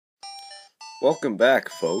Welcome back,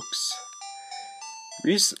 folks.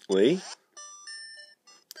 Recently,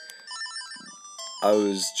 I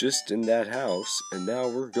was just in that house, and now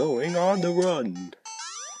we're going on the run.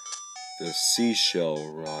 The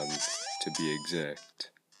seashell run, to be exact.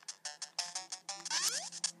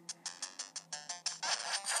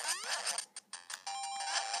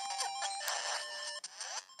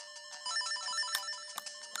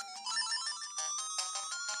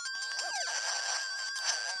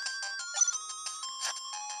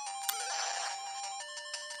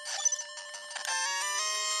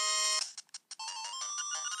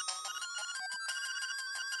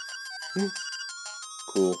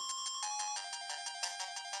 Cool.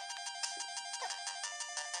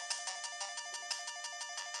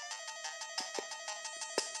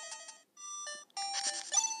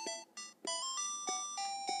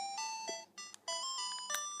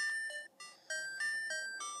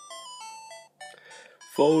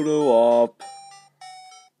 Photo op.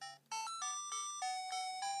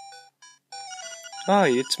 Hi,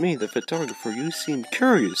 it's me, the photographer. You seem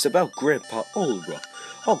curious about Grandpa Olra.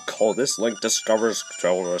 I'll call this link Discovers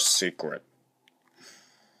Zelda's Secret.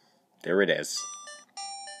 There it is.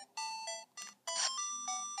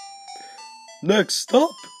 Next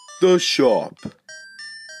up, the shop.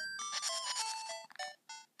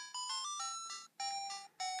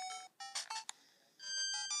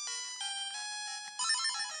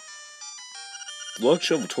 Lug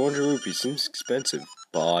shovel, 200 rupees. Seems expensive.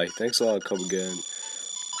 Bye. Thanks a lot. Come again.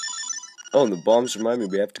 Oh, and the bombs remind me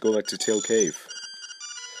we have to go back to Tail Cave.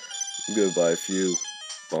 I'm gonna buy a few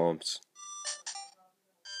bombs.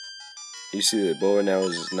 You see the bow now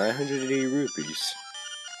is 980 rupees.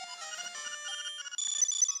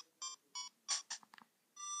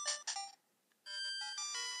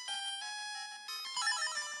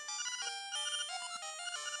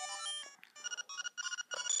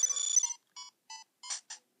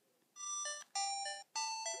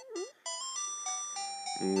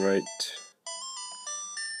 Right.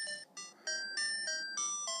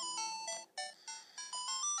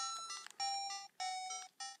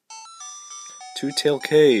 Two Tail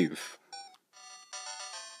Cave.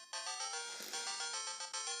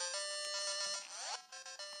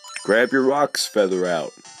 Grab your rocks feather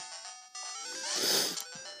out.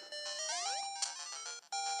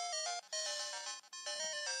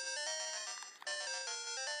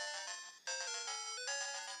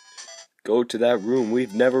 Go to that room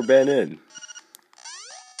we've never been in.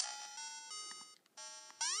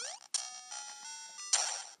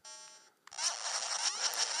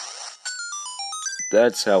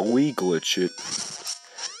 That's how we glitch it.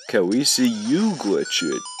 Can we see you glitch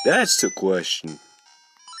it? That's the question.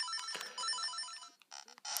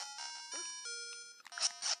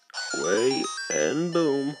 Way and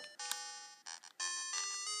boom.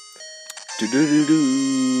 Do do do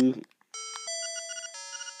do.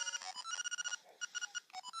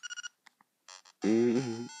 Mm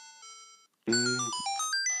mm mm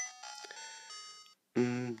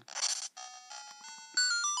mm.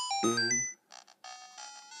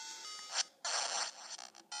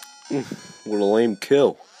 What a lame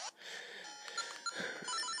kill.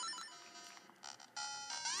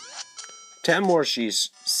 10 more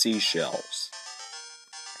seashells.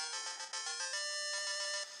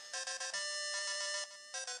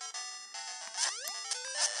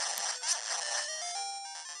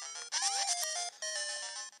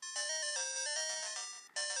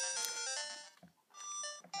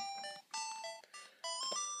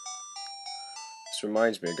 This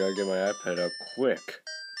reminds me, I gotta get my iPad out quick.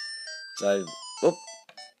 Cause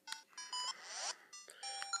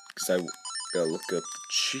I gotta look up the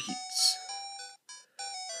cheats.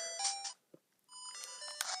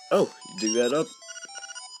 Oh, you dig that up?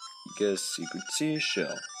 You get a secret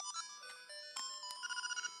seashell.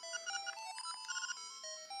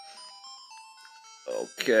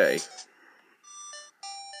 Okay.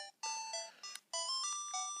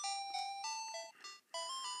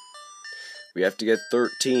 We have to get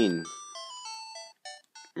 13.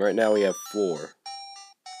 Right now we have 4.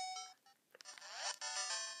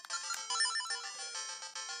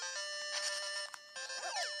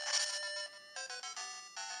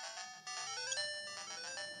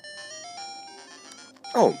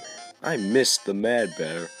 Oh man, I missed the mad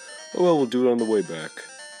batter. Oh well, we'll do it on the way back.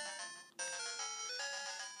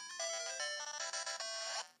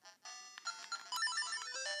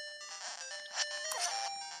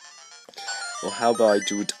 Well, how about I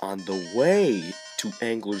do it on the way to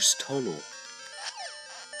Angler's Tunnel?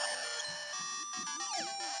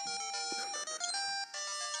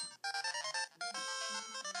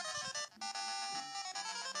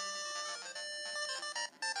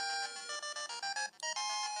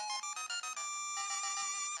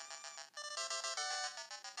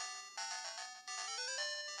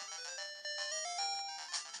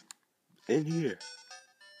 in here.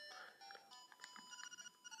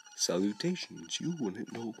 Salutations, you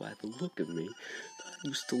wouldn't know by the look of me, but I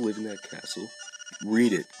used to live in that castle.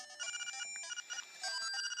 Read it.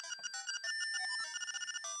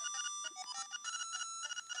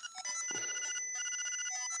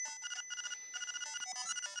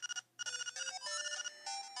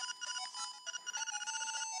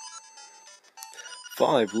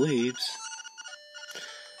 Five leaves?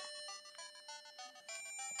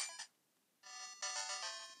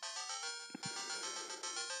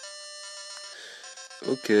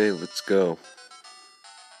 Okay, let's go.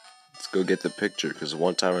 Let's go get the picture, because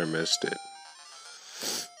one time I missed it.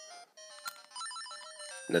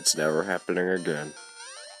 That's never happening again.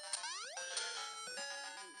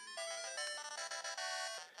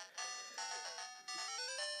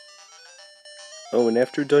 Oh, and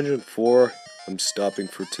after Dungeon 4, I'm stopping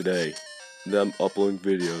for today. And then I'm uploading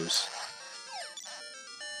videos.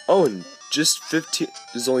 Oh, and just 15,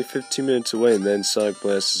 is only 15 minutes away, and then Sonic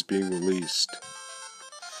Blast is being released.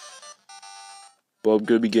 But I'm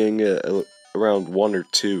gonna be getting it around 1 or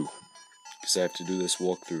 2, because I have to do this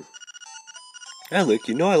walkthrough. Alec,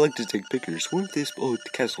 you know I like to take pictures. Wouldn't this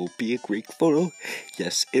castle be a great photo?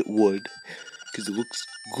 Yes, it would, because it looks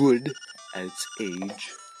good at its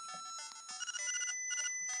age.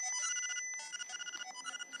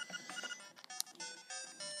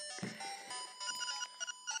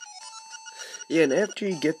 Yeah, and after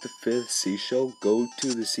you get the 5th seashell, go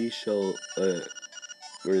to the seashell,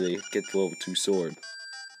 where they get the level 2 sword.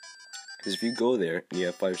 Because if you go there and you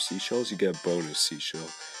have 5 seashells, you get a bonus seashell.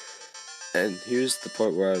 And here's the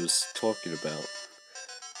part where I was talking about.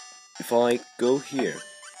 If I go here,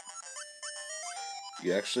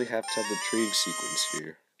 you actually have to have the trading sequence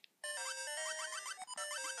here.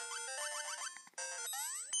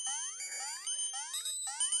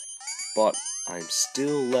 But I'm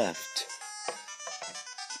still left.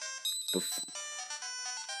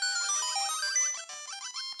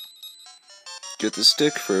 Get the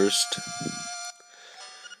stick first.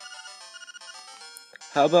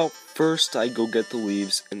 How about first I go get the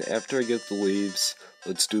leaves, and after I get the leaves,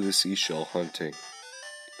 let's do the seashell hunting.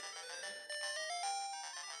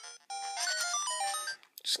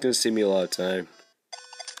 It's gonna save me a lot of time.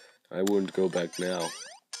 I wouldn't go back now.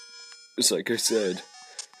 It's like I said,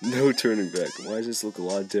 no turning back. Why does this look a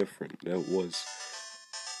lot different than it was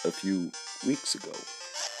a few weeks ago?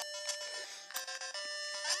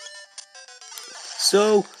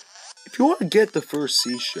 So, if you want to get the first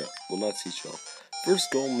seashell, well, not seashell, first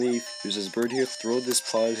golden leaf, there's this bird here, throw this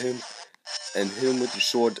pot at him, and hit him with your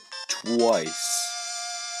sword twice.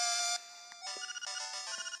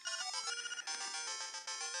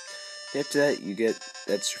 After that, you get,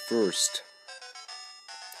 that's your first.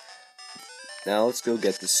 Now let's go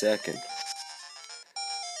get the second.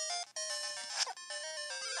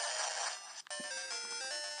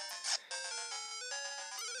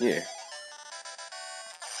 Yeah.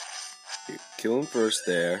 You kill him first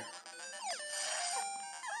there.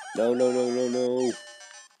 No, no, no, no, no.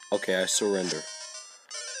 Okay, I surrender.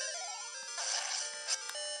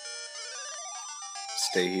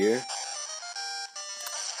 Stay here.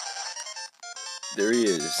 There he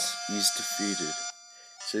is. He's defeated.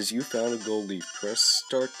 It says you found a gold leaf. Press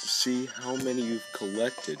start to see how many you've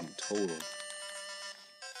collected in total.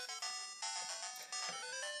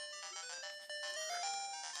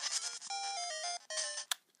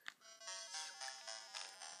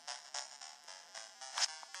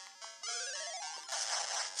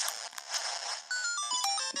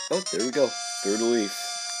 Oh, there we go. Third leaf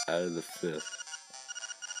out of the 5th.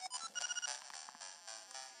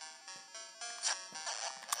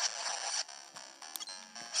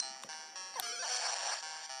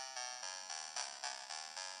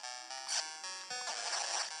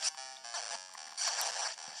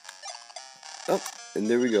 Oh, and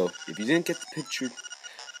there we go. If you didn't get the picture,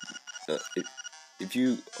 if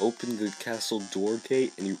you opened the castle door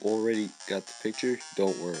gate and you already got the picture,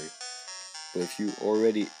 don't worry. But if you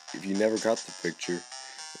never got the picture,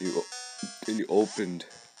 you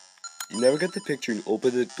never get the picture and you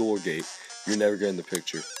open the door gate, you're never getting the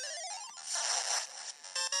picture.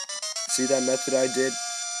 See that method I did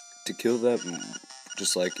to kill them,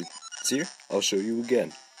 just like it's here? I'll show you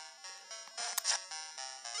again.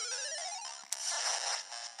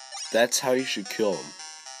 That's how you should kill them.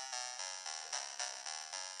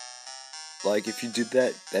 Like, if you did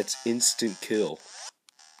that, that's instant kill.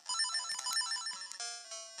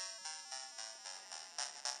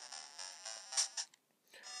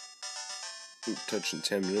 Ooh, touching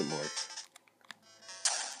 10-minute mark.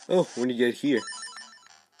 Oh, when you get here.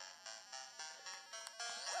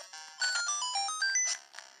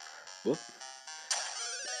 Whoop.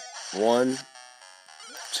 1,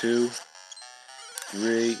 2,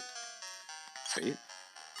 3.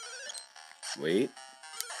 Wait.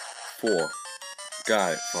 4.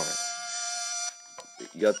 Got it. Fine.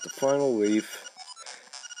 You got the final leaf.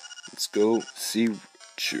 Let's go see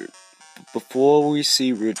Richard. Before we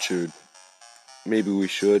see Richard, maybe we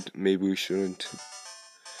should, maybe we shouldn't.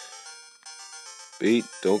 Wait,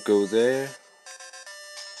 don't go there.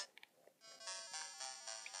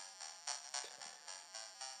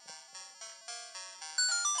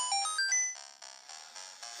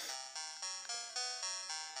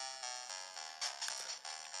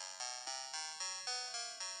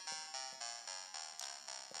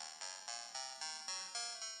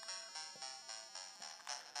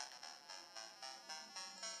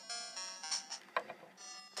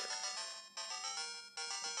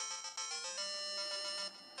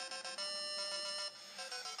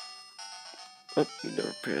 Oh, we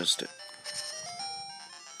never passed it.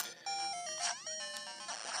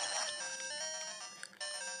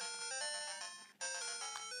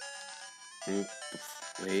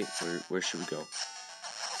 Wait, where should we go?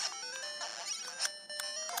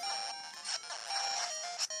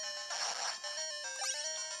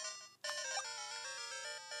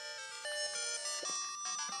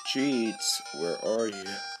 Cheats, where are you?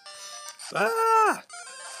 Ah!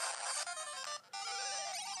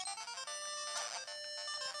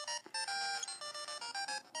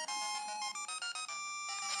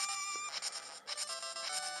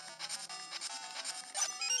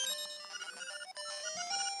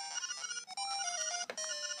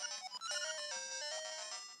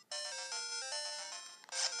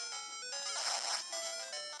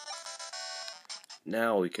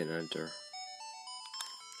 Now we can enter.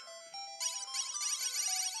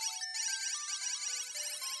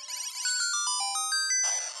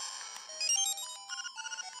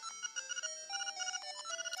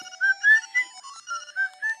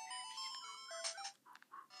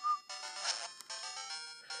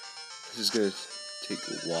 This is gonna take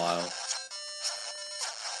a while.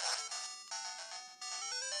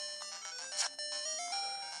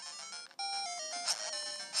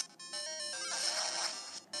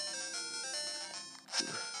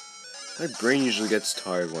 My brain usually gets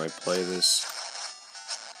tired when I play this.